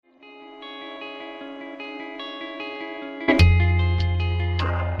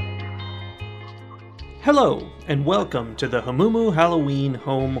Hello, and welcome to the Hamumu Halloween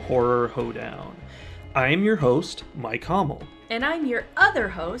Home Horror Hoedown. I am your host, Mike Hommel. And I'm your other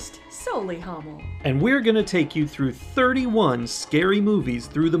host, Soli Hommel. And we're going to take you through 31 scary movies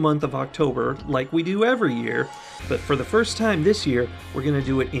through the month of October, like we do every year. But for the first time this year, we're going to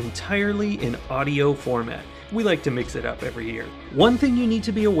do it entirely in audio format. We like to mix it up every year. One thing you need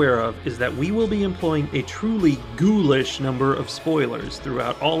to be aware of is that we will be employing a truly ghoulish number of spoilers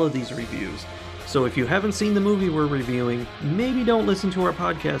throughout all of these reviews. So if you haven't seen the movie we're reviewing, maybe don't listen to our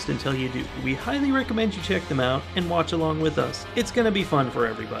podcast until you do. We highly recommend you check them out and watch along with us. It's going to be fun for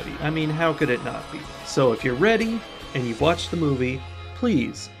everybody. I mean, how could it not be? So if you're ready and you've watched the movie,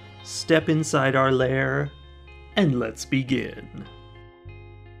 please step inside our lair and let's begin.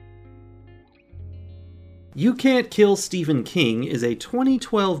 You Can't Kill Stephen King is a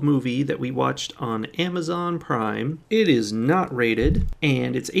 2012 movie that we watched on Amazon Prime. It is not rated,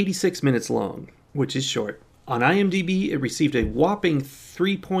 and it's 86 minutes long, which is short. On IMDb, it received a whopping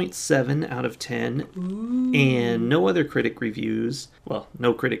 3.7 out of 10, Ooh. And no other critic reviews. Well,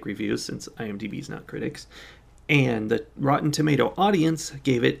 no critic reviews, since IMDb's not critics. And the Rotten Tomato audience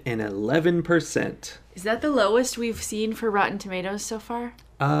gave it an 11%. Is that the lowest we've seen for Rotten Tomatoes so far?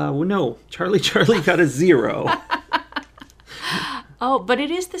 Well, no. Charlie got a 0. Oh, but it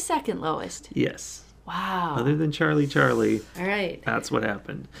is the second lowest. Yes. Wow. Other than Charlie. All right. That's what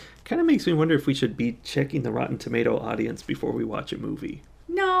happened. Kind of makes me wonder if we should be checking the Rotten Tomato audience before we watch a movie.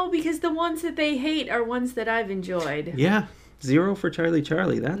 No, because the ones that they hate are ones that I've enjoyed. Yeah. 0 for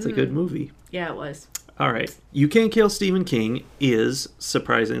Charlie. That's a good movie. Yeah, it was. All right. You Can't Kill Stephen King is,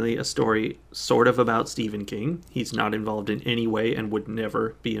 surprisingly, a story sort of about Stephen King. He's not involved in any way and would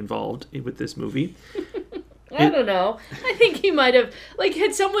never be involved with this movie. I don't know. I think he might have,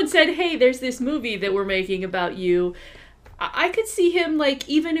 had someone said, hey, there's this movie that we're making about you, I could see him,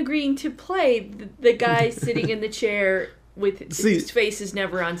 even agreeing to play the guy sitting in the chair with whose face is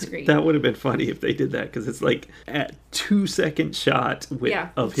never on screen. That would have been funny if they did that, because it's a 2-second shot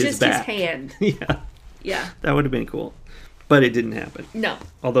of his back. Just his hand. Yeah. That would have been cool. But it didn't happen. No.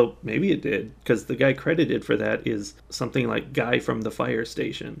 Although, maybe it did, because the guy credited for that is something like Guy from the Fire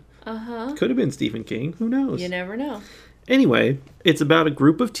Station. Uh-huh. Could have been Stephen King. Who knows? You never know. Anyway, it's about a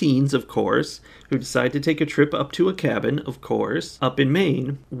group of teens, of course, who decide to take a trip up to a cabin, of course, up in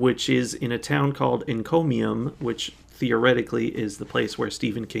Maine, which is in a town called Encomium, which theoretically is the place where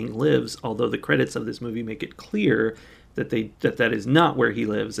Stephen King lives, although the credits of this movie make it clear that that is not where he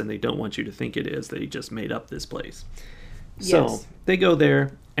lives, and they don't want you to think it is, that he just made up this place. So they go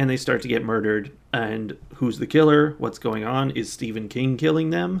there, and they start to get murdered. And who's the killer? What's going on? Is Stephen King killing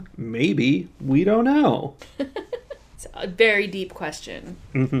them? Maybe. We don't know. It's a very deep question.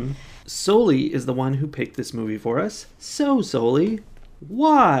 Mm-hmm. Soli is the one who picked this movie for us. So, Soli,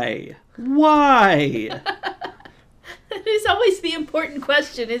 why? Why? It is always the important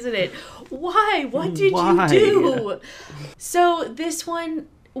question, isn't it? Why? What did you do? So this one,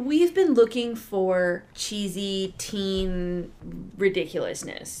 we've been looking for cheesy teen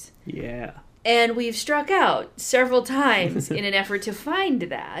ridiculousness. Yeah. And we've struck out several times in an effort to find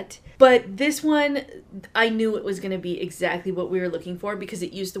that. But this one, I knew it was going to be exactly what we were looking for because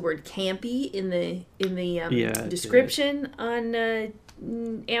it used the word campy in the description on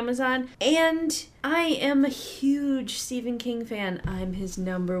Amazon. And I am a huge Stephen King fan. I'm his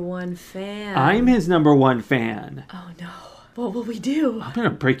number one fan. I'm his number one fan. Oh, no. What will we do? I'm going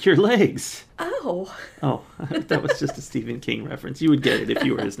to break your legs. Oh. Oh, that was just a Stephen King reference. You would get it if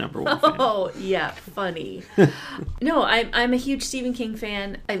you were his number one fan. Oh, yeah, funny. No, I'm a huge Stephen King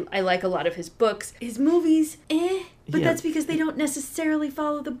fan. I like a lot of his books. His movies, but that's because they don't necessarily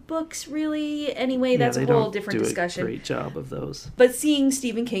follow the books, really. Anyway, that's a whole different discussion. They don't do a great job of those. But seeing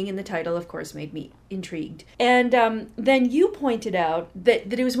Stephen King in the title, of course, made me intrigued. And then you pointed out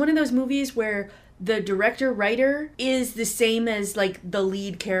that it was one of those movies where the director-writer is the same as, the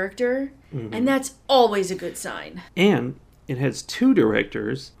lead character. Mm-hmm. And that's always a good sign. And it has 2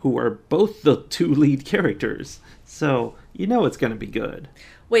 directors who are both the 2 lead characters. So, you know it's going to be good.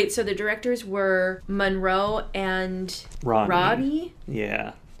 Wait, so the directors were Monroe and Rodney?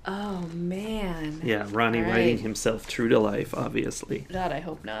 Yeah. Oh, man. Yeah, Ronnie writing himself true to life, obviously. God, I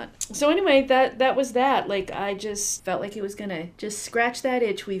hope not. So anyway, that was that. I just felt like it was going to just scratch that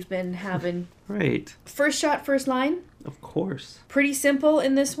itch we've been having. Right. First shot, first line. Of course. Pretty simple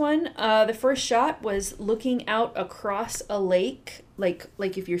in this one. The first shot was looking out across a lake. Like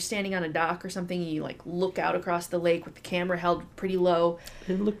if you're standing on a dock or something, you look out across the lake with the camera held pretty low.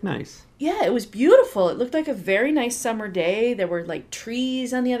 It looked nice. Yeah, it was beautiful. It looked like a very nice summer day. There were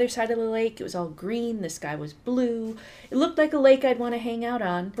trees on the other side of the lake. It was all green. The sky was blue. It looked like a lake I'd want to hang out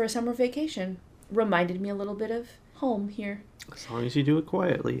on for a summer vacation. reminded me a little bit of home here. As long as you do it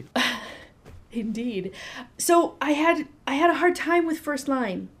quietly. Indeed. So I had a hard time with first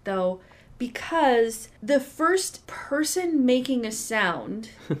line, though, because the first person making a sound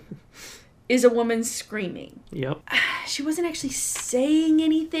is a woman screaming. Yep. She wasn't actually saying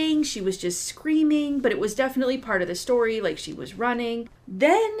anything. She was just screaming, but it was definitely part of the story, like she was running.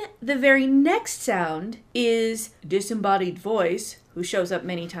 Then the very next sound is disembodied voice, who shows up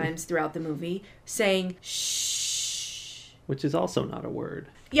many times throughout the movie, saying shh. Which is also not a word.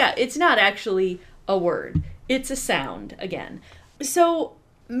 Yeah, it's not actually a word. It's a sound, again. So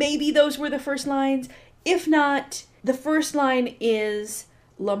maybe those were the first lines. If not, the first line is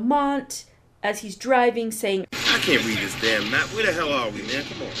Lamont, as he's driving, saying, I can't read this damn map. Where the hell are we, man?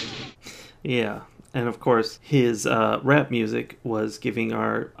 Come on. Yeah. And of course, his rap music was giving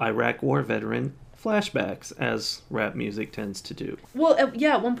our Iraq war veteran flashbacks, as rap music tends to do. Well,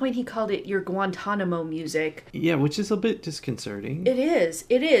 yeah, at one point he called it your Guantanamo music. Yeah, which is a bit disconcerting. It is.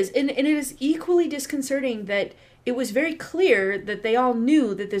 And it is equally disconcerting that it was very clear that they all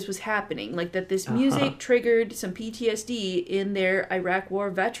knew that this was happening. Like, that this music triggered some PTSD in their Iraq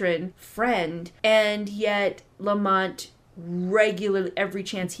war veteran friend. And yet Lamont regularly, every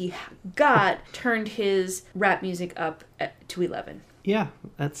chance he got, turned his rap music up to 11. Yeah,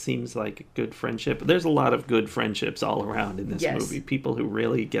 that seems like a good friendship. There's a lot of good friendships all around in this Yes. movie. People who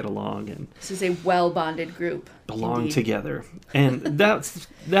really get along and This is a well-bonded group. belong Indeed. together. And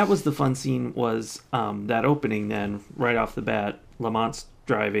that was the fun scene, was that opening then, right off the bat. Lamont's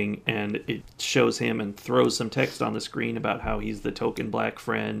driving, and it shows him and throws some text on the screen about how he's the token black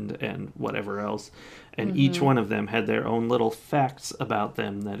friend and whatever else. And each one of them had their own little facts about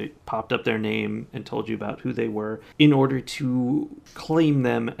them, that it popped up their name and told you about who they were in order to claim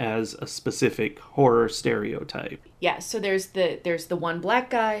them as a specific horror stereotype. Yeah, so there's the one black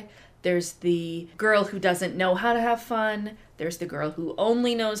guy, there's the girl who doesn't know how to have fun, there's the girl who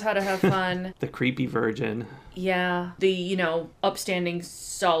only knows how to have fun. The creepy virgin. Yeah, the, upstanding,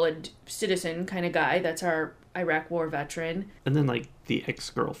 solid citizen kind of guy, that's our Iraq war veteran. And then, like, the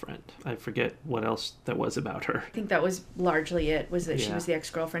ex-girlfriend. I forget what else that was about her. I think that was largely it, was that she Yeah. was the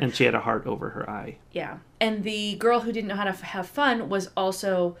ex-girlfriend. And she had a heart over her eye. Yeah. And the girl who didn't know how to have fun was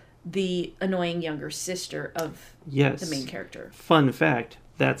also the annoying younger sister of Yes. the main character. Fun fact,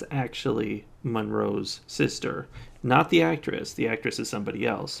 that's actually Monroe's sister. Not the actress. The actress is somebody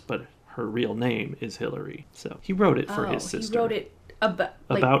else, but her real name is Hillary. So he wrote it for his sister. He wrote it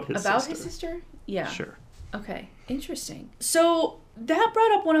about his his sister. sister? Yeah. Sure. Okay, interesting. So that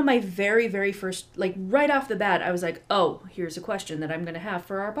brought up one of my very, very first, like right off the bat, I was like, oh, here's a question that I'm going to have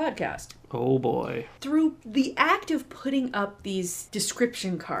for our podcast. Oh boy. Through the act of putting up these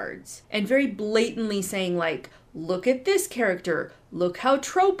description cards and very blatantly saying, like, look at this character, look how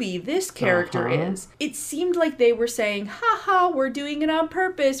tropey this character is. It seemed like they were saying, haha, we're doing it on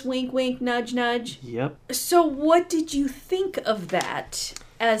purpose, wink, wink, nudge, nudge. Yep. So what did you think of that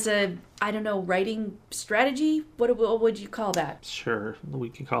as a, I don't know, writing strategy? What would you call that? Sure, we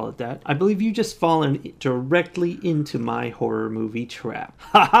can call it that. I believe you just fallen directly into my horror movie trap.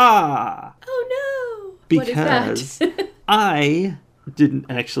 Ha ha! Oh no! Because what is that? I didn't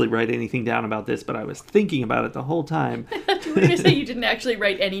actually write anything down about this, but I was thinking about it the whole time. You were going to say you didn't actually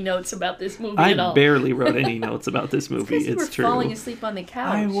write any notes about this movie at all. I barely wrote any notes about this movie. It's 'cause you were true. falling asleep on the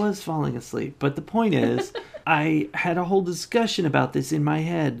couch. I was falling asleep. But the point is, I had a whole discussion about this in my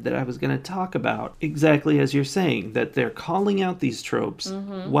head that I was going to talk about. Exactly as you're saying, that they're calling out these tropes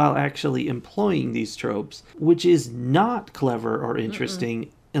while actually employing these tropes, which is not clever or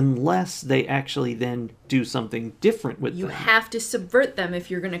interesting unless they actually then do something different with You them. have to subvert them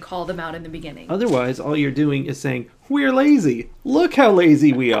if you're going to call them out in the beginning. Otherwise, all you're doing is saying, we're lazy. Look how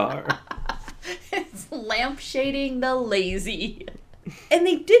lazy we are. It's lampshading the lazy. And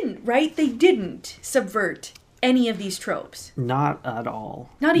they didn't, right? They didn't subvert any of these tropes. Not at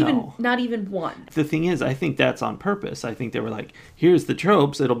all. Not No. even one. The thing is, I think that's on purpose. I think they were like, here's the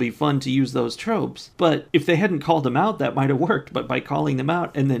tropes, it'll be fun to use those tropes. But if they hadn't called them out, that might have worked. But by calling them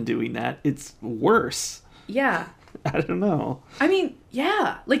out and then doing that, it's worse. Yeah. I don't know. I mean,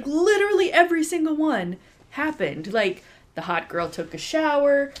 yeah. Like, literally every single one happened. Like, the hot girl took a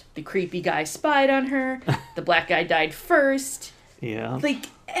shower, the creepy guy spied on her, the black guy died first. Yeah. Like,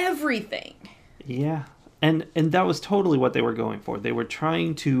 everything. Yeah. And that was totally what they were going for. They were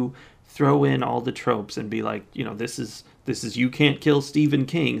trying to throw in all the tropes and be like, this is You Can't Kill Stephen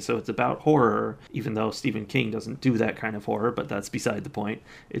King, so it's about horror, even though Stephen King doesn't do that kind of horror, but that's beside the point.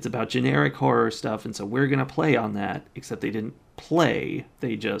 It's about generic horror stuff, and so we're going to play on that, except they didn't play,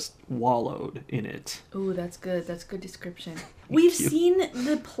 they just wallowed in it. Ooh, that's good. That's good description. We've seen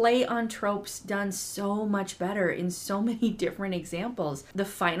the play on tropes done so much better in so many different examples. The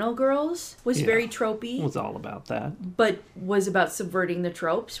Final Girls was very tropey. It was all about that. But was about subverting the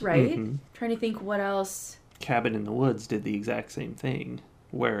tropes, right? Mm-hmm. Trying to think what else. Cabin in the Woods did the exact same thing,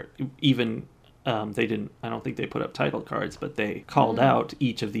 where even they didn't, I don't think they put up title cards, but they called out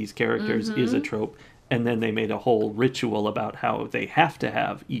each of these characters is a trope, and then they made a whole ritual about how they have to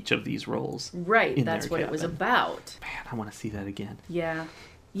have each of these roles. Right, that's what it was about. Man, I want to see that again. Yeah.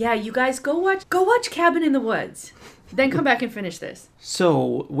 Yeah, you guys go watch Cabin in the Woods. Then come back and finish this.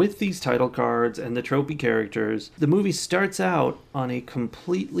 So, with these title cards and the tropey characters, the movie starts out on a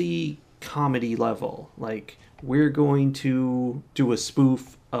completely comedy level. Like, we're going to do a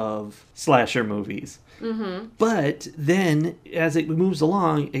spoof of slasher movies. Mm-hmm. But then, as it moves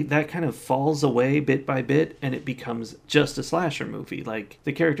along, that kind of falls away bit by bit, and it becomes just a slasher movie. Like,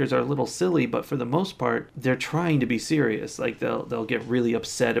 the characters are a little silly, but for the most part, they're trying to be serious. Like, they'll get really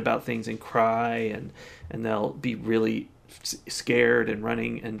upset about things and cry, and they'll be really scared and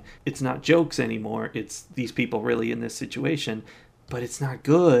running, and it's not jokes anymore. It's these people really in this situation, but it's not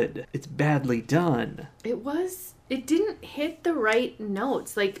good. It's badly done. It didn't hit the right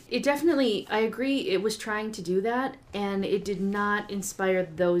notes. Like, it definitely, I agree, it was trying to do that, and it did not inspire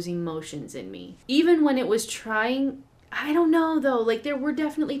those emotions in me. Even when it was trying, I don't know, though. Like, there were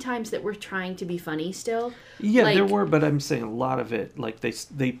definitely times that were trying to be funny still. Yeah, like, there were, but I'm saying a lot of it, like,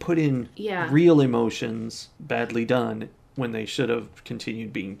 they put in real emotions, badly done, when they should have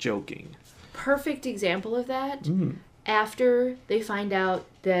continued being joking. Perfect example of that. After they find out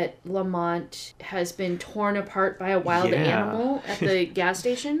that Lamont has been torn apart by a wild animal at the gas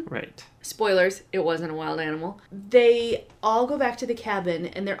station. Right. Spoilers, it wasn't a wild animal. They all go back to the cabin,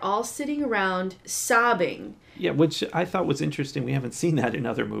 and they're all sitting around sobbing. Yeah, which I thought was interesting. We haven't seen that in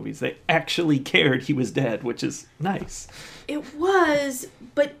other movies. They actually cared he was dead, which is nice. It was,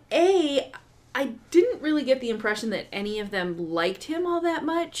 but I didn't really get the impression that any of them liked him all that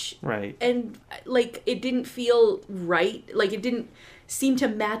much. Right. And, like, it didn't feel right. Like, it didn't seem to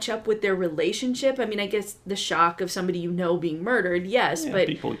match up with their relationship. I mean, I guess the shock of somebody you know being murdered, yes, but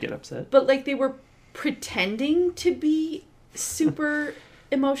people would get upset. But, like, they were pretending to be super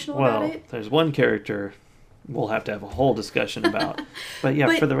emotional about it. There's one character we'll have to have a whole discussion about. But,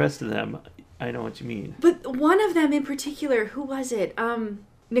 for the rest of them, I know what you mean. But one of them in particular, who was it?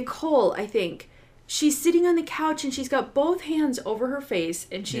 Nicole, I think. She's sitting on the couch and she's got both hands over her face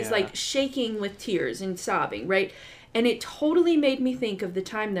and she's like shaking with tears and sobbing, right? And it totally made me think of the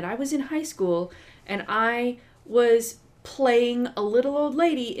time that I was in high school and I was playing a little old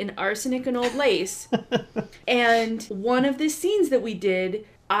lady in Arsenic and Old Lace. And one of the scenes that we did,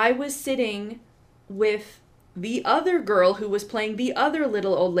 I was sitting with the other girl who was playing the other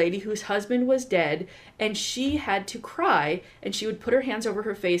little old lady whose husband was dead, and she had to cry, and she would put her hands over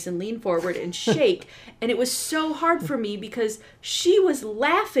her face and lean forward and shake. And it was so hard for me because she was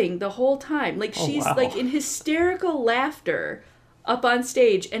laughing the whole time. Like, she's like in hysterical laughter up on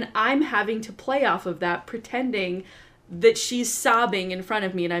stage, and I'm having to play off of that, pretending that she's sobbing in front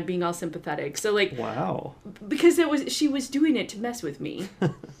of me and I'm being all sympathetic. So, like, because she was doing it to mess with me.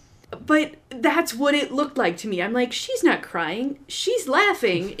 But that's what it looked like to me. I'm like, she's not crying. She's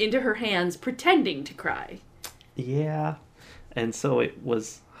laughing into her hands, pretending to cry. Yeah. And so it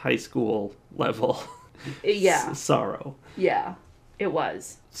was high school level sorrow. Yeah, it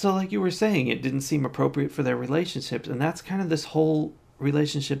was. So like you were saying, it didn't seem appropriate for their relationships. And that's kind of this whole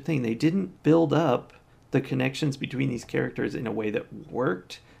relationship thing. They didn't build up the connections between these characters in a way that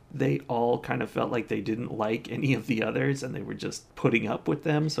worked. They all kind of felt like they didn't like any of the others and they were just putting up with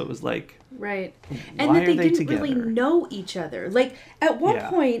them. So it was like, right. And that they didn't really know each other. Like, at one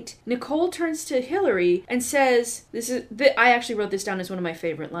point, Nicole turns to Hillary and says, I actually wrote this down as one of my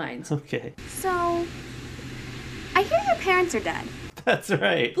favorite lines. Okay. So, I hear your parents are dead. That's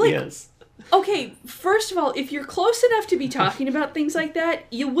right, like, yes. Okay, first of all, if you're close enough to be talking about things like that,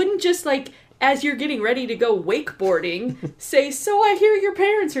 you wouldn't just, like, as you're getting ready to go wakeboarding, say, so I hear your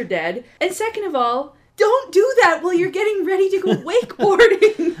parents are dead. And second of all, don't do that while you're getting ready to go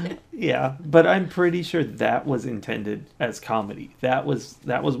wakeboarding. Yeah, but I'm pretty sure that was intended as comedy. That was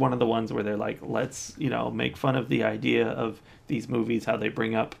one of the ones where they're like, let's, make fun of the idea of these movies, how they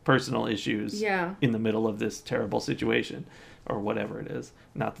bring up personal issues in the middle of this terrible situation or whatever it is.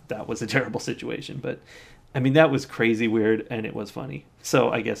 Not that was a terrible situation, but I mean, that was crazy weird, and it was funny. So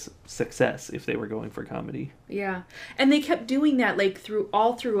I guess success if they were going for comedy. Yeah. And they kept doing that, like,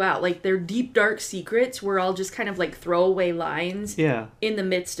 throughout. Like, their deep, dark secrets were all just kind of, like, throwaway lines in the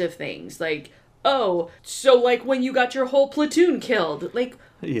midst of things. Like, oh, so, like, when you got your whole platoon killed. Like,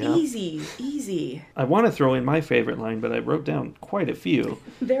 easy. I want to throw in my favorite line, but I wrote down quite a few.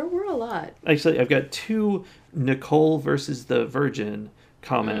 There were a lot. Actually, I've got 2 Nicole versus the Virgin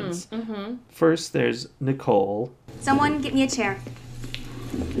comments. First, there's Nicole. Someone get me a chair.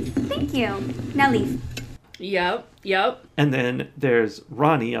 Thank you. Now leave. Yep. And then there's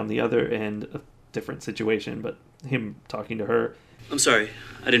Ronnie on the other end, a different situation, but him talking to her. I'm sorry.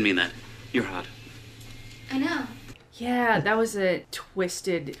 I didn't mean that. You're hot. I know. Yeah, that was a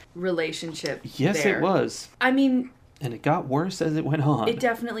twisted relationship. Yes, there. it was. I mean... And it got worse as it went on. It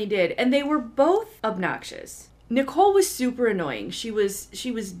definitely did. And they were both obnoxious. Nicole was super annoying. She was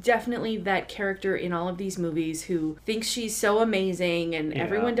definitely that character in all of these movies who thinks she's so amazing and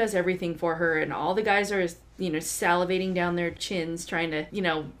everyone does everything for her and all the guys are, salivating down their chins trying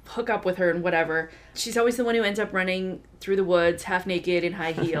to, hook up with her and whatever. She's always the one who ends up running through the woods half naked in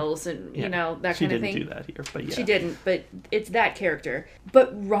high heels and, that kind of thing. She didn't do that here, but yeah. She didn't, but it's that character. But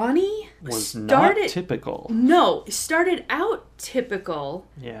Ronnie was not typical. No, started out typical.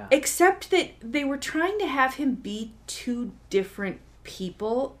 Yeah. Except that they were trying to have him be 2 different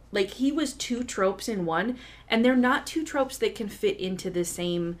people. Like, he was 2 tropes in one, and they're not 2 tropes that can fit into the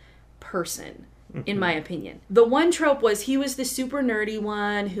same person. In my opinion. The one trope was he was the super nerdy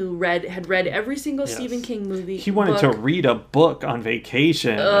one who had read every single Stephen King movie. He wanted to read a book on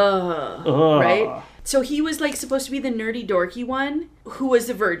vacation. Right? So he was like supposed to be the nerdy dorky one who was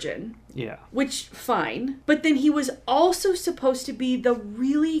a virgin. Yeah. Which, fine. But then he was also supposed to be the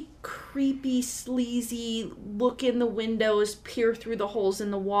really creepy, sleazy, look in the windows, peer through the holes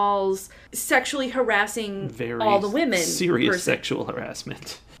in the walls, sexually harassing all the women. Serious sexual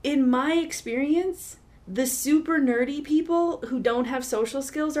harassment. In my experience, the super nerdy people who don't have social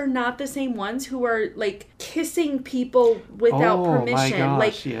skills are not the same ones who are, like, kissing people without permission. My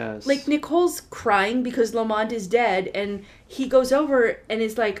gosh, yes. Like, Nicole's crying because Lamont is dead, and he goes over and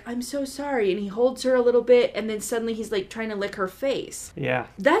is like, I'm so sorry, and he holds her a little bit, and then suddenly he's, like, trying to lick her face. Yeah.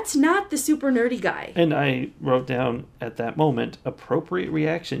 That's not the super nerdy guy. And I wrote down at that moment, appropriate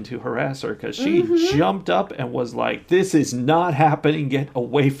reaction to harass her, because she jumped up and was like, this is not happening, get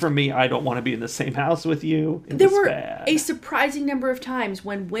away from me, I don't want to be in the same house with you. There were a surprising number of times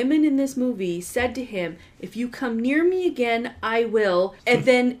when women in this movie said to him, if you come near me again, I will, and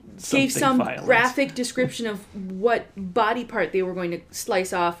then gave some graphic description of what body part they were going to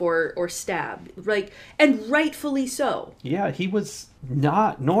slice off or stab. Like, and rightfully so. Yeah, he was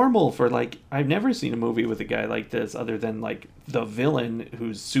not normal for, like, I've never seen a movie with a guy like this other than, like, the villain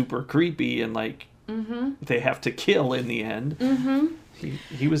who's super creepy and, like, they have to kill in the end.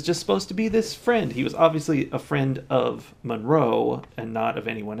 He was just supposed to be this friend. He was obviously a friend of Monroe and not of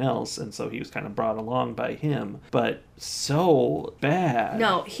anyone else, and so he was kind of brought along by him. But so bad.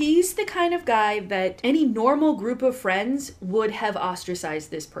 No, he's the kind of guy that any normal group of friends would have ostracized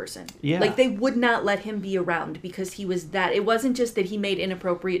this person. Yeah. Like, they would not let him be around because he was that. It wasn't just that he made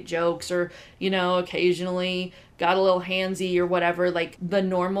inappropriate jokes or, occasionally got a little handsy or whatever, like the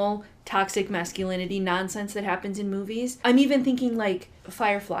normal toxic masculinity nonsense that happens in movies. I'm even thinking like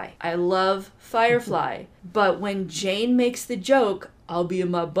Firefly. I love Firefly, but when Jane makes the joke, I'll be in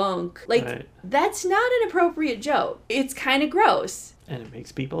my bunk. Like, that's not an appropriate joke. It's kind of gross. And it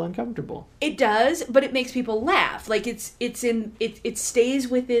makes people uncomfortable. It does, but it makes people laugh. Like, it stays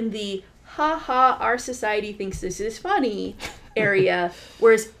within the ha, our society thinks this is funny area,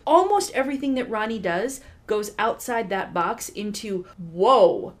 whereas almost everything that Ronnie does goes outside that box into,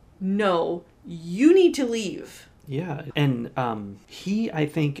 whoa, no, you need to leave. Yeah, and I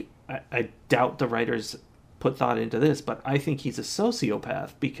think, I doubt the writers put thought into this, but I think he's a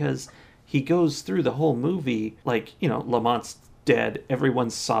sociopath because he goes through the whole movie, like, Lamont's dead,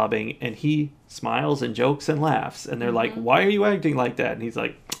 everyone's sobbing, and he smiles and jokes and laughs, and they're like, why are you acting like that? And he's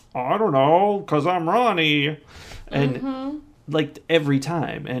like, I don't know, because I'm Ronnie. And, like, every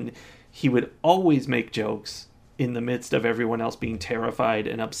time, and he would always make jokes in the midst of everyone else being terrified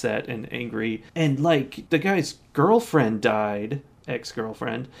and upset and angry. And, like, the guy's girlfriend died,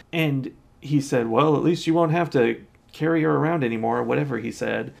 ex-girlfriend, and he said, well, at least you won't have to carry her around anymore, or whatever he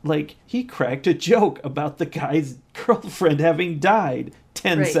said. Like, he cracked a joke about the guy's girlfriend having died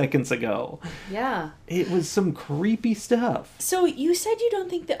 10 seconds ago. Yeah. It was some creepy stuff. So you said you don't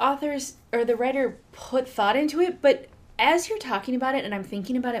think the authors or the writer put thought into it, but as you're talking about it and I'm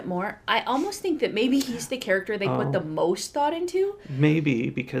thinking about it more, I almost think that maybe he's the character they put the most thought into. Maybe,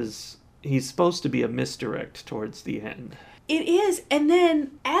 because he's supposed to be a misdirect towards the end. It is. And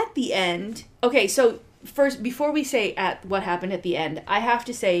then at the end, okay, so first, before we say at what happened at the end, I have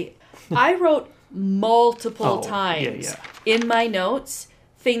to say, I wrote multiple times in my notes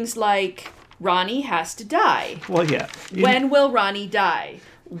things like, Ronnie has to die. Well, yeah. When will Ronnie die?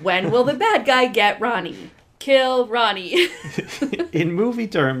 When will the bad guy get Ronnie? Kill Ronnie. In movie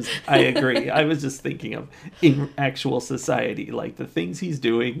terms, I agree. I was just thinking of in actual society, like the things he's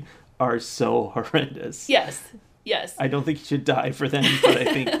doing are so horrendous. Yes. Yes. I don't think he should die for them, but I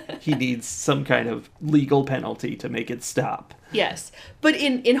think he needs some kind of legal penalty to make it stop. Yes. But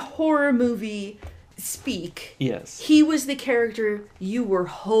in horror movie speak, yes, he was the character you were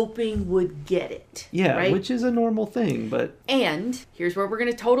hoping would get it. Yeah, right? Which is a normal thing, but... And, here's where we're going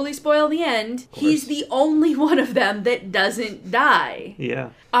to totally spoil the end, he's the only one of them that doesn't die. Yeah.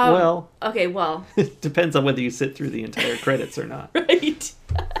 Okay, well... It depends on whether you sit through the entire credits or not. Right.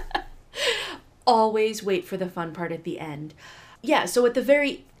 Always wait for the fun part at the end. Yeah, so at the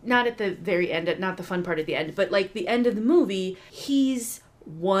very... Not at the very end, not the fun part at the end, but like the end of the movie, he's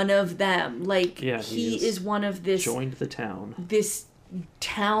one of them. Like, he is one of this... Joined the town. This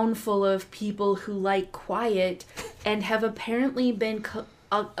town full of people who like quiet and have apparently been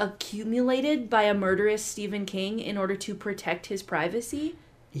accumulated by a murderous Stephen King in order to protect his privacy.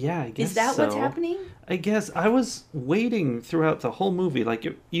 Yeah, I guess Is that what's happening? I guess I was waiting throughout the whole movie. Like,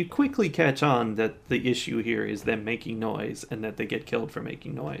 you quickly catch on that the issue here is them making noise and that they get killed for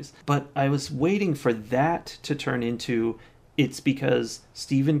making noise. But I was waiting for that to turn into it's because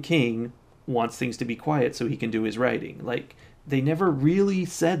Stephen King wants things to be quiet so he can do his writing. Like, they never really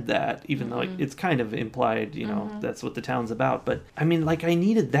said that, even though it's kind of implied, you know, that's what the town's about. But, I mean, like, I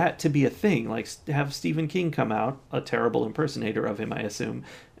needed that to be a thing. Like, have Stephen King come out, a terrible impersonator of him, I assume,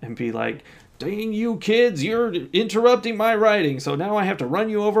 and be like, dang you kids, you're interrupting my writing, so now I have to run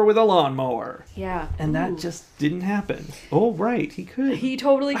you over with a lawnmower. Yeah. And that just didn't happen. Oh, right, he could. He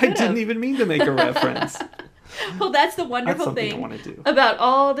totally could I didn't even mean to make a reference. Well, that's the wonderful thing thing I want to do. About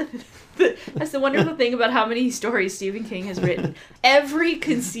all that's the wonderful thing about how many stories Stephen King has written. Every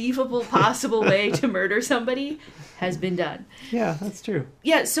conceivable possible way to murder somebody has been done. Yeah, that's true.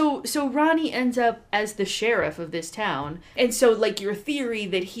 Yeah, so Ronnie ends up as the sheriff of this town. And so, like, your theory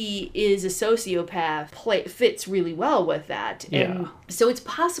that he is a sociopath fits really well with that. And so it's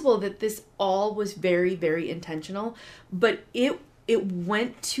possible that this all was very, very intentional, but it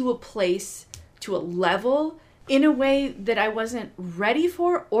went to a place, to a level, in a way that I wasn't ready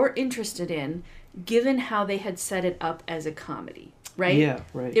for or interested in, given how they had set it up as a comedy, right? Yeah,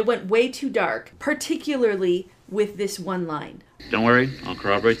 right. It went way too dark, particularly with this one line. Don't worry, I'll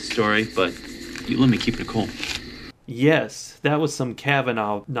corroborate the story, but you let me keep it cool. Yes, that was some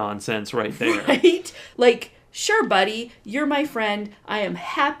Kavanaugh nonsense right there. Right? Like, sure, buddy, you're my friend. I am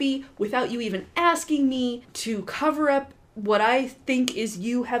happy, without you even asking me, to cover up what I think is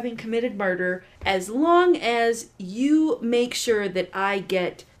you having committed murder, as long as you make sure that I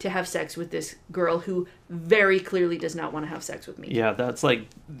get to have sex with this girl who very clearly does not want to have sex with me. Yeah, that's like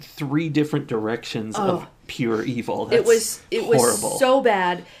 3 different directions of pure evil. That's it horrible. Was so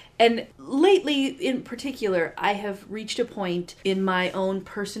bad. And lately, in particular, I have reached a point in my own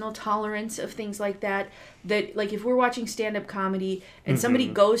personal tolerance of things like that, like, if we're watching stand-up comedy and somebody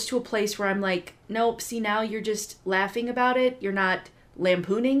goes to a place where I'm like, nope, see, now you're just laughing about it, you're not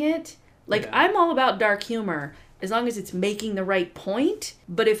lampooning it. Like, I'm all about dark humor, as long as it's making the right point.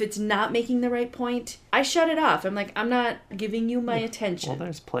 But if it's not making the right point, I shut it off. I'm like, I'm not giving you my attention. Well,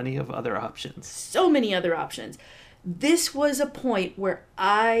 there's plenty of other options. So many other options. This was a point where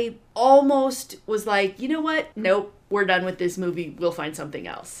I almost was like, you know what? Nope, we're done with this movie. We'll find something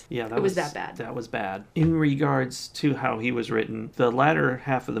else. Yeah, it was that bad. That was bad. In regards to how he was written, the latter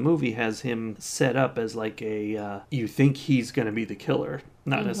half of the movie has him set up as like a, you think he's going to be the killer.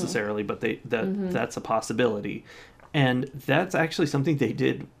 Not necessarily, but that's a possibility. And that's actually something they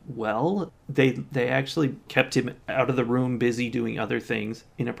did well. They actually kept him out of the room, busy doing other things,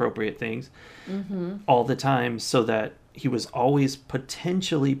 inappropriate things, all the time, so that he was always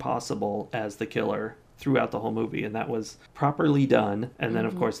potentially possible as the killer throughout the whole movie. And that was properly done. And then,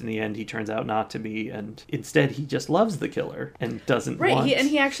 of course, in the end, he turns out not to be. And instead, he just loves the killer and doesn't want... and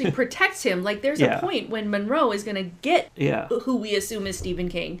he actually protects him. Like, there's a point when Monroe is going to get who we assume is Stephen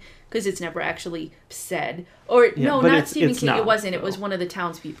King, because it's never actually said. Or, no, not Stephen King. It wasn't. It was one of the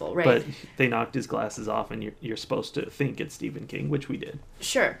townspeople, right? But they knocked his glasses off, and you're supposed to think it's Stephen King, which we did.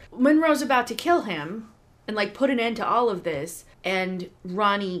 Sure. Monroe's about to kill him and, like, put an end to all of this, and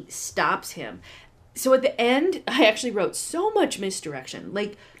Ronnie stops him. So at the end, I actually wrote so much misdirection.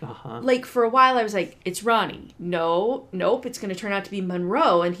 Like for a while I was like, it's Ronnie. Nope, it's going to turn out to be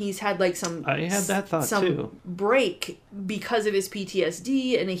Monroe. And he's had like some... I had that thought too. Break because of his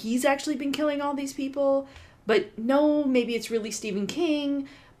PTSD. And he's actually been killing all these people. But no, maybe it's really Stephen King.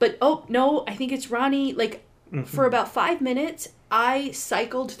 But oh, no, I think it's Ronnie. Like for about 5 minutes, I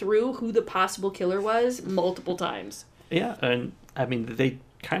cycled through who the possible killer was multiple times. Yeah, and I mean, they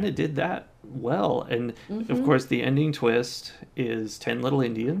kind of did that well. And of course, the ending twist is 10 Little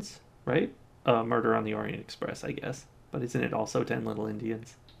Indians, right? Murder on the Orient Express, I guess. But isn't it also 10 Little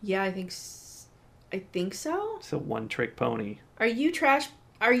Indians? Yeah, I think so. So One Trick Pony. Are you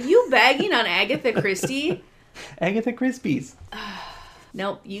bagging on Agatha Christie? Agatha Christie's.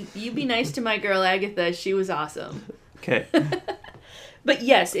 Nope, you be nice to my girl Agatha. She was awesome. Okay. But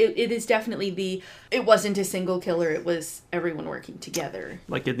yes, it is definitely it wasn't a single killer, it was everyone working together.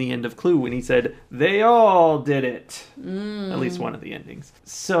 Like in the end of Clue when he said, they all did it. At least one of the endings.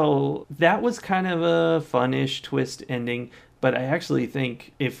 So that was kind of a fun-ish twist ending. But I actually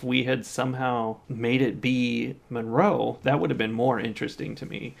think if we had somehow made it be Monroe, that would have been more interesting to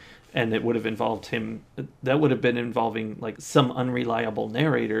me. And it would have involved him, that would have been involving like some unreliable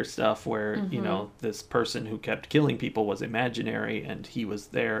narrator stuff where, you know, this person who kept killing people was imaginary and he was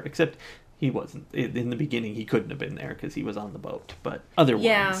there, except he wasn't. In the beginning, he couldn't have been there because he was on the boat, but other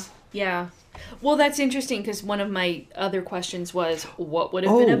ones. Yeah. Well, that's interesting because one of my other questions was, what would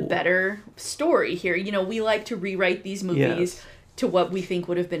have been a better story here? You know, we like to rewrite these movies to what we think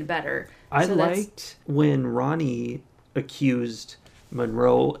would have been better. I liked when Ronnie accused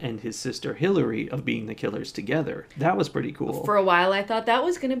Monroe and his sister Hillary of being the killers together. That was pretty cool. For a while, I thought that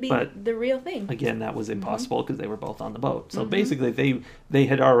was going to be the real thing. Again, that was impossible because they were both on the boat. So basically, they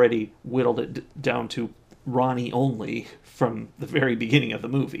had already whittled it down to Ronnie only from the very beginning of the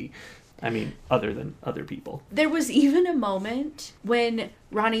movie. I mean, other than other people. There was even a moment when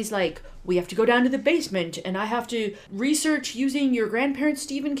Ronnie's like, we have to go down to the basement and I have to research using your grandparents'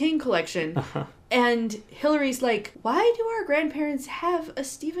 Stephen King collection. And Hillary's like, why do our grandparents have a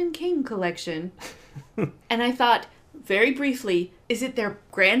Stephen King collection? And I thought, very briefly, is it their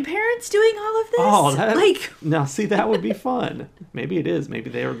grandparents doing all of this? Oh, now see, that would be fun. Maybe it is. Maybe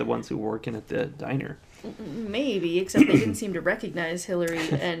they are the ones who were working at the diner. Maybe, except they didn't seem to recognize Hillary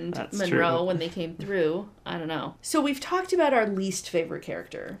and Monroe when they came through. I don't know. So we've talked about our least favorite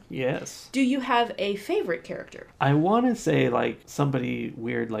character. Yes. Do you have a favorite character? I want to say like somebody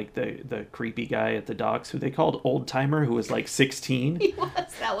weird, like the creepy guy at the docks who they called Old Timer, who was like 16. He was.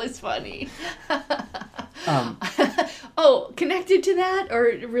 That was funny. Oh, connected to that or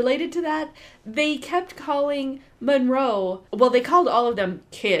related to that, they kept calling Monroe, well, they called all of them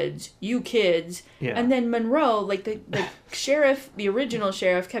kids, you kids. Yeah. And then Monroe, like the sheriff, the original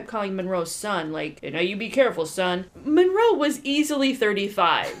sheriff, kept calling Monroe son, like, you know, you be careful, son. Monroe was easily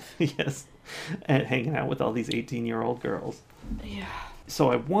 35. Yes. And hanging out with all these 18-year-old girls. Yeah. So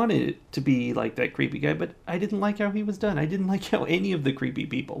I wanted it to be like that creepy guy, but I didn't like how he was done. I didn't like how any of the creepy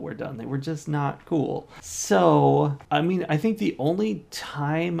people were done. They were just not cool. So, I mean, I think the only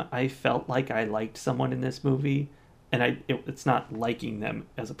time I felt like I liked someone in this movie, and it's not liking them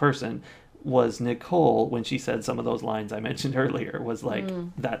as a person, was Nicole when she said some of those lines I mentioned earlier. Was like,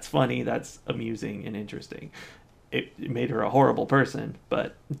 that's funny, that's amusing and interesting. It made her a horrible person,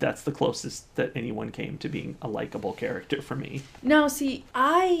 but that's the closest that anyone came to being a likable character for me. Now, see,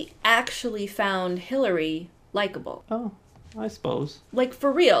 I actually found Hillary likable. Oh, I suppose. Like,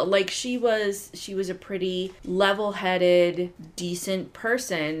 for real. Like, she was a pretty level-headed, decent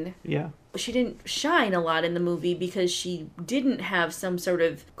person. Yeah. She didn't shine a lot in the movie because she didn't have some sort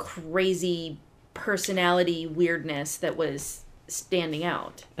of crazy personality weirdness that was standing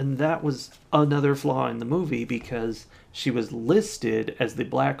out. And that was another flaw in the movie because she was listed as the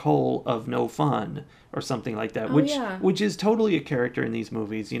black hole of no fun or something like that, which is totally a character in these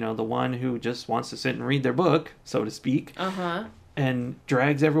movies, you know, the one who just wants to sit and read their book, so to speak. And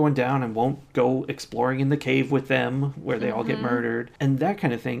drags everyone down and won't go exploring in the cave with them where they all get murdered and that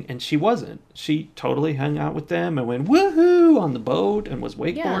kind of thing. And she wasn't. She totally hung out with them and went woohoo on the boat and was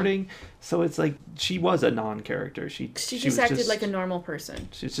wakeboarding. Yeah. So it's like she was a non-character. She just acted like a normal person.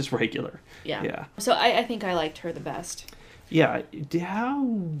 She's just regular. Yeah. So I think I liked her the best. Yeah.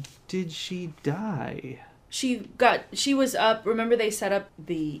 How did she die? She was up. Remember they set up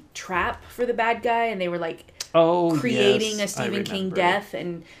the trap for the bad guy and they were like creating a Stephen King death,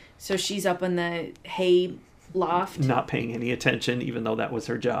 and so she's up in the hay loft, not paying any attention, even though that was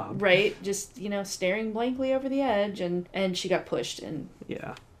her job. Right, just staring blankly over the edge, and she got pushed. And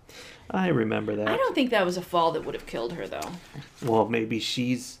yeah, I remember that. I don't think that was a fall that would have killed her, though. Well, maybe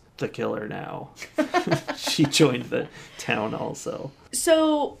she's the killer now. She joined the town also.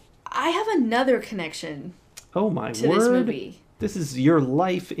 So I have another connection Oh my to word. this movie. This is your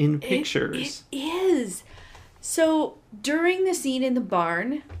life in pictures. It is. So during the scene in the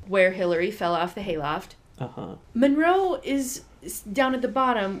barn where Hillary fell off the hayloft, Monroe is down at the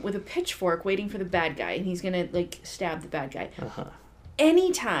bottom with a pitchfork waiting for the bad guy, and he's gonna like stab the bad guy.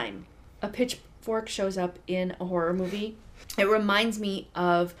 Anytime a pitchfork shows up in a horror movie, it reminds me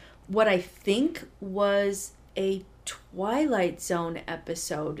of what I think was a Twilight Zone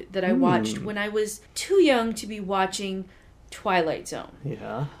episode that I watched when I was too young to be watching Twilight Zone.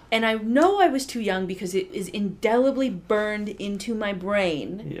 Yeah. And I know I was too young because it is indelibly burned into my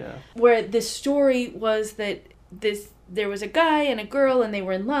brain. Yeah. Where the story was that there was a guy and a girl and they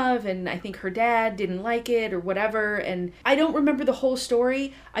were in love, and I think her dad didn't like it or whatever, and I don't remember the whole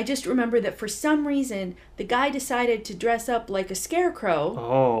story. I just remember that for some reason the guy decided to dress up like a scarecrow.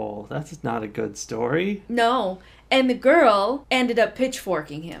 Oh, that's not a good story. No. And the girl ended up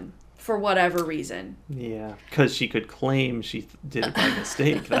pitchforking him for whatever reason. Yeah, because she could claim she did it by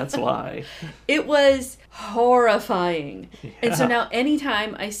mistake. That's why. It was horrifying. Yeah. And so now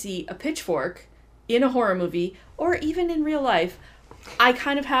anytime I see a pitchfork in a horror movie, or even in real life, I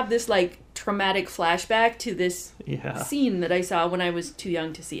kind of have this like traumatic flashback to this scene that I saw when I was too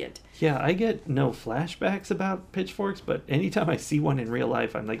young to see it. Yeah, I get no flashbacks about pitchforks, but anytime I see one in real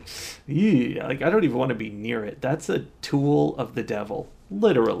life, I'm like, ew, like I don't even want to be near it. That's a tool of the devil.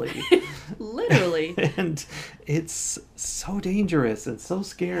 Literally. Literally. And it's so dangerous and so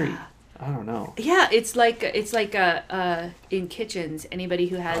scary. I don't know. Yeah, it's like in kitchens, anybody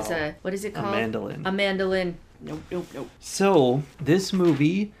who has a, what is it called? A mandolin. A mandolin. Nope. So, this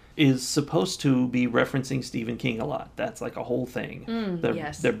movie is supposed to be referencing Stephen King a lot. That's like a whole thing.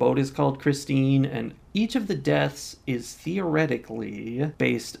 Yes. Their boat is called Christine, and each of the deaths is theoretically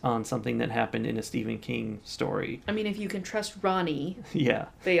based on something that happened in a Stephen King story. I mean, if you can trust Ronnie, Yeah.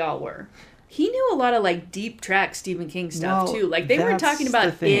 they all were. He knew a lot of like deep track Stephen King stuff Well, too. Like they were that's talking the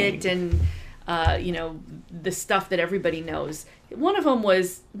about thing. it and the stuff that everybody knows. One of them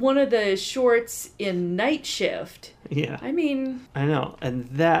was one of the shorts in Night Shift. Yeah. I mean, I know, and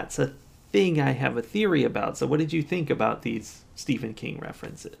that's a thing I have a theory about. So what did you think about these Stephen King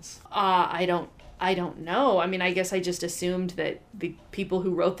references? I don't know. I mean, I guess I just assumed that the people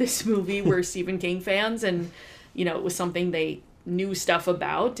who wrote this movie were Stephen King fans, and it was something they knew stuff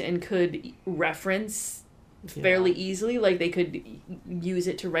about and could reference fairly easily. Like they could use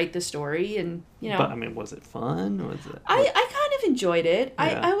it to write the story, and But I mean, was it fun? Was it? I kind of enjoyed it.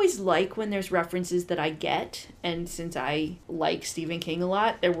 Yeah. I always like when there's references that I get, and since I like Stephen King a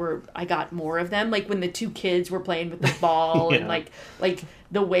lot, I got more of them. Like when the two kids were playing with the ball and like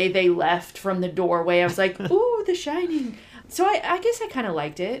the way they left from the doorway, I was like, ooh, The Shining. So I guess I kind of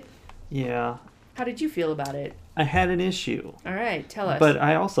liked it. Yeah. How did you feel about it? I had an issue. All right, tell us. But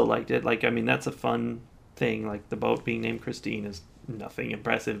I also liked it. Like, I mean, that's a fun thing. Like, the boat being named Christine is nothing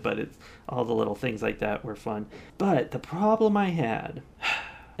impressive, but it's all the little things like that were fun. But the problem I had,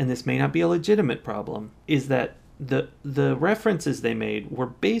 and this may not be a legitimate problem, is that the references they made were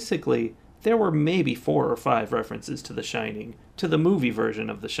basically, there were maybe 4 or 5 references to The Shining, to the movie version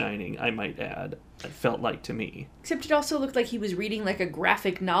of The Shining, I might add. It felt like to me. Except it also looked like he was reading like a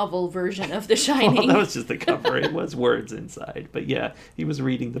graphic novel version of The Shining. Well, that was just the cover. It was words inside. But yeah, he was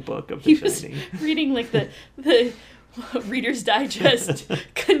reading the book of The Shining. He was reading like the Reader's Digest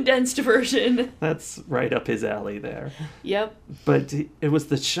condensed version. That's right up his alley there. Yep. But it was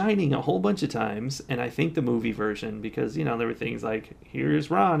The Shining a whole bunch of times, and I think the movie version, because, there were things like, here's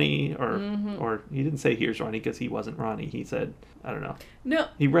Ronnie, or he didn't say here's Ronnie because he wasn't Ronnie. He said, I don't know. No.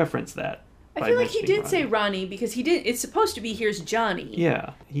 He referenced that. I feel like he did say Ronnie because he did. It's supposed to be here's Johnny.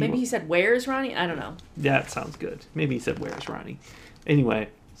 Yeah. Maybe he said where's Ronnie? I don't know. That sounds good. Maybe he said where's Ronnie. Anyway,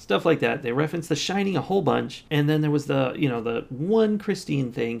 stuff like that. They referenced The Shining a whole bunch, and then there was the one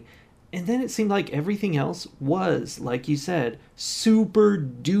Christine thing, and then it seemed like everything else was, like you said, super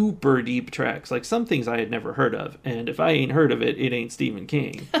duper deep tracks. Like some things I had never heard of, and if I ain't heard of it, it ain't Stephen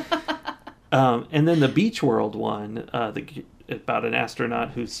King. And then the Beach World one, about an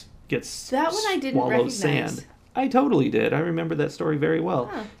astronaut who gets that one I didn't swallow recognize. sand. I totally did. I remember that story very well.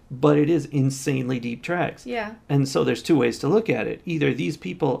 Huh. But it is insanely deep tracks. Yeah. And so there's 2 ways to look at it. Either these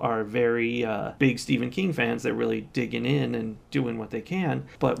people are very big Stephen King fans. They're really digging in and doing what they can.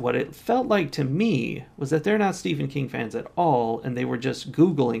 But what it felt like to me was that they're not Stephen King fans at all. And they were just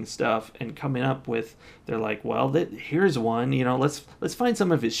Googling stuff and coming up with, they're like, well, here's one. Let's find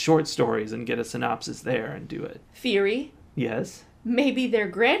some of his short stories and get a synopsis there and do it. Theory. Yes. Maybe their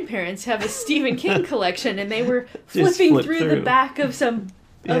grandparents have a Stephen King collection and they were flipping through the back of some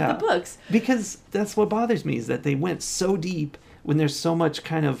the books. Because that's what bothers me, is that they went so deep when there's so much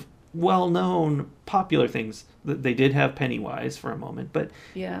kind of well-known popular things. They did have Pennywise for a moment, but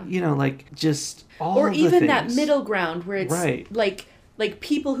like just all or the even things. that middle ground where it's right. like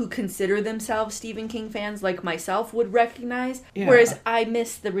people who consider themselves Stephen King fans like myself would recognize, Yeah. whereas I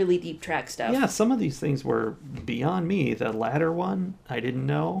miss the really deep track stuff. Yeah, some of these things were beyond me. The latter one, I didn't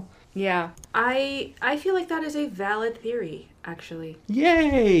know. Yeah. I feel like that is a valid theory, actually.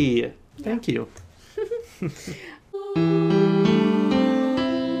 Yay! Thank you.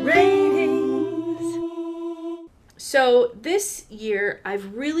 Ratings. So this year,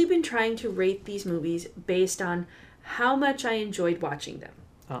 I've really been trying to rate these movies based on how much I enjoyed watching them.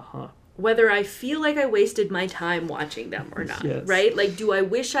 Uh-huh. Whether I feel like I wasted my time watching them or not, Yes. right? Like, do I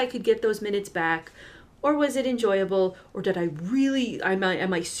wish I could get those minutes back? Or was it enjoyable? Or did I really,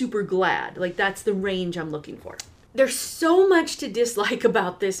 am I super glad? Like, that's the range I'm looking for. There's so much to dislike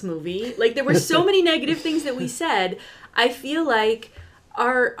about this movie. Like, there were so many negative things that we said. I feel like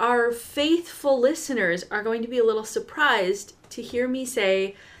our faithful listeners are going to be a little surprised to hear me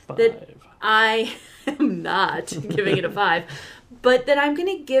say that I am not giving it a 5, but that I'm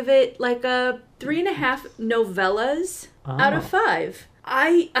going to give it like a 3.5 novellas out of 5.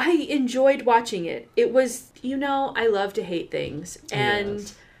 I enjoyed watching it. It was, I love to hate things. And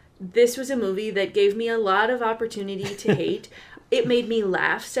Yes. This was a movie that gave me a lot of opportunity to hate. It made me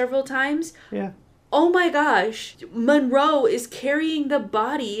laugh several times. Yeah. Oh my gosh, Monroe is carrying the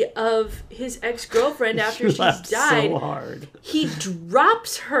body of his ex-girlfriend after she's laughed died. so hard. He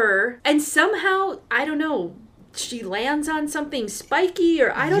drops her, and somehow, I don't know, she lands on something spiky,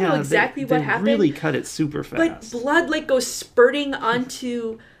 or I don't know exactly what happened. They really cut it super fast. But blood like goes spurting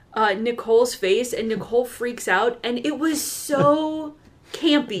onto Nicole's face, and Nicole freaks out, and it was so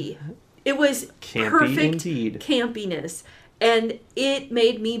campy. It was Campy perfect indeed. campiness. And it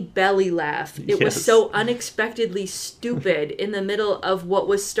made me belly laugh. It was Yes. so unexpectedly stupid in the middle of what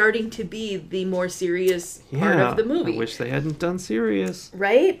was starting to be the more serious part of the movie. I wish they hadn't done serious.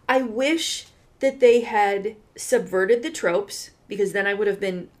 Right? I wish that they had subverted the tropes, because then I would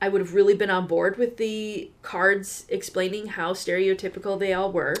have really been on board with the cards explaining how stereotypical they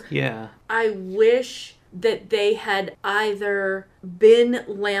all were. Yeah. I wish that they had either been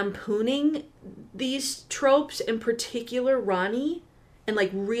lampooning these tropes, in particular Ronnie, and like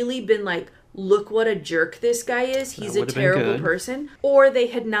really been like, look what a jerk this guy is. He's a terrible person. Or they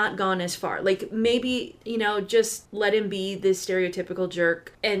had not gone as far. Like, maybe, just let him be this stereotypical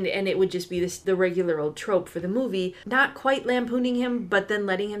jerk, and it would just be the regular old trope for the movie. Not quite lampooning him, but then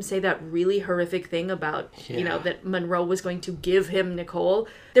letting him say that really horrific thing about, that Monroe was going to give him Nicole.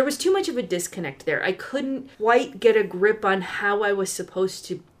 There was too much of a disconnect there. I couldn't quite get a grip on how I was supposed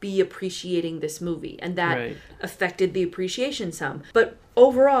to be appreciating this movie, and that affected the appreciation some. But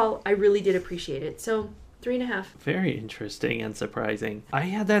overall, I really did appreciate it. So 3.5. Very interesting and surprising. I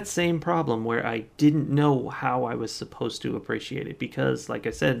had that same problem where I didn't know how I was supposed to appreciate it, because, like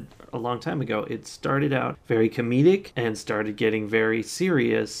I said a long time ago, it started out very comedic and started getting very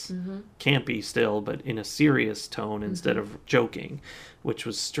serious, campy still, but in a serious tone instead of joking, which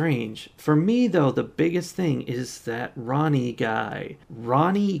was strange. For me, though, the biggest thing is that Ronnie guy.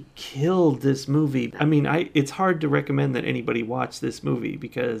 Ronnie killed this movie. I mean, it's hard to recommend that anybody watch this movie,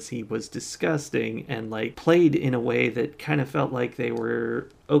 because he was disgusting and like played in a way that kind of felt like they were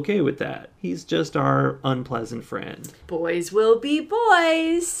okay with that. He's just our unpleasant friend. Boys will be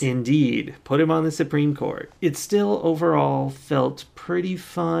boys. Indeed. Put him on the Supreme Court. It still overall felt pretty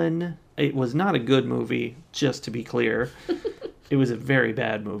fun. It was not a good movie, just to be clear. It was a very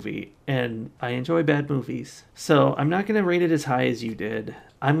bad movie, and I enjoy bad movies. So I'm not going to rate it as high as you did.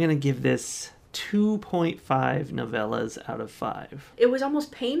 I'm going to give this 2.5 novellas out of 5. It was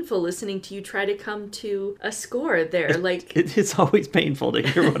almost painful listening to you try to come to a score there. Like, it's always painful to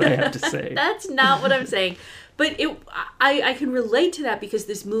hear what I have to say. That's not what I'm saying. But I can relate to that, because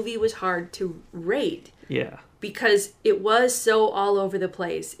this movie was hard to rate. Yeah. Because it was so all over the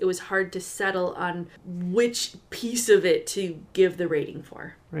place. It was hard to settle on which piece of it to give the rating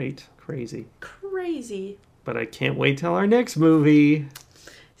for. Right. Crazy. But I can't wait till our next movie.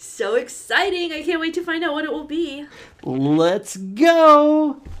 So exciting. I can't wait to find out what it will be. Let's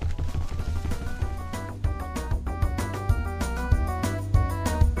go.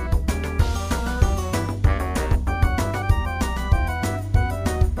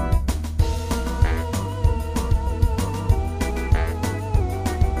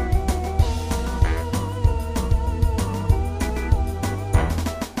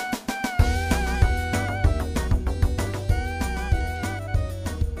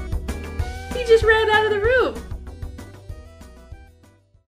 He just ran out of the